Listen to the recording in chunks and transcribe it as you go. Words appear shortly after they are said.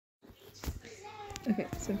Okay,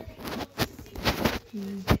 so he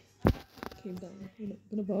came down. We're not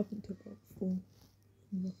gonna bath until about 4.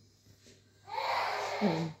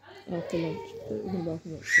 After lunch, but we're gonna bath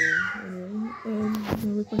him at 4 anyway.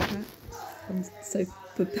 Now with my cat, I'm so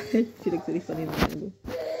prepared. She looks really funny in the angle.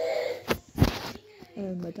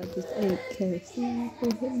 My dad just ate KFC for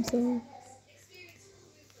himself,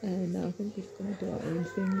 and now I think we're just gonna do our own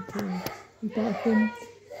thing to bath him.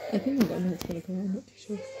 I think my grandma's gonna come. I'm not too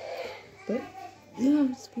sure, but yeah,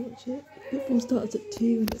 that's pretty much it. Football starts at 2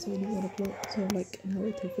 and it's only 1 o'clock, so like an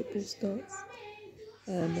hour till football starts.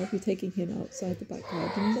 I'll be taking him outside the back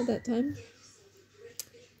garden at that time.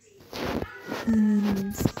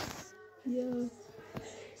 And yeah.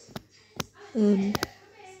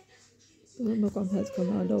 When my grandparents come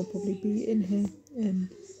around, I'll probably be in here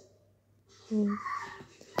or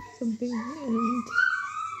something. And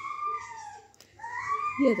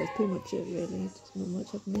yeah, that's pretty much it really. Just not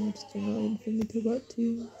much happening. Just doing our own thing until about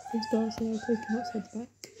 2 and stuff. So I'll take him outside the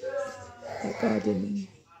back garden and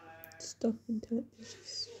stuff until it's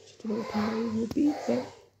just about what time it will be. But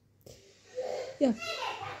yeah,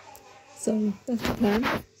 so that's the plan.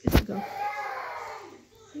 Is to go.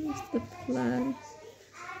 Here's the plan.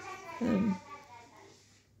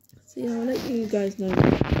 So yeah, I'll let you guys know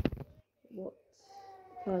what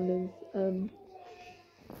the plan is.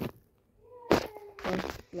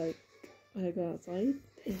 When I go outside,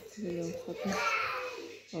 if something else happens,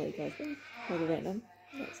 I'll let you guys know. But right now,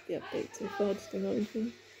 that's the update so far, just doing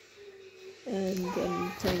everything. And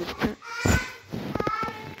playing with the cats.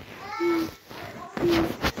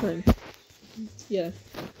 So, yeah.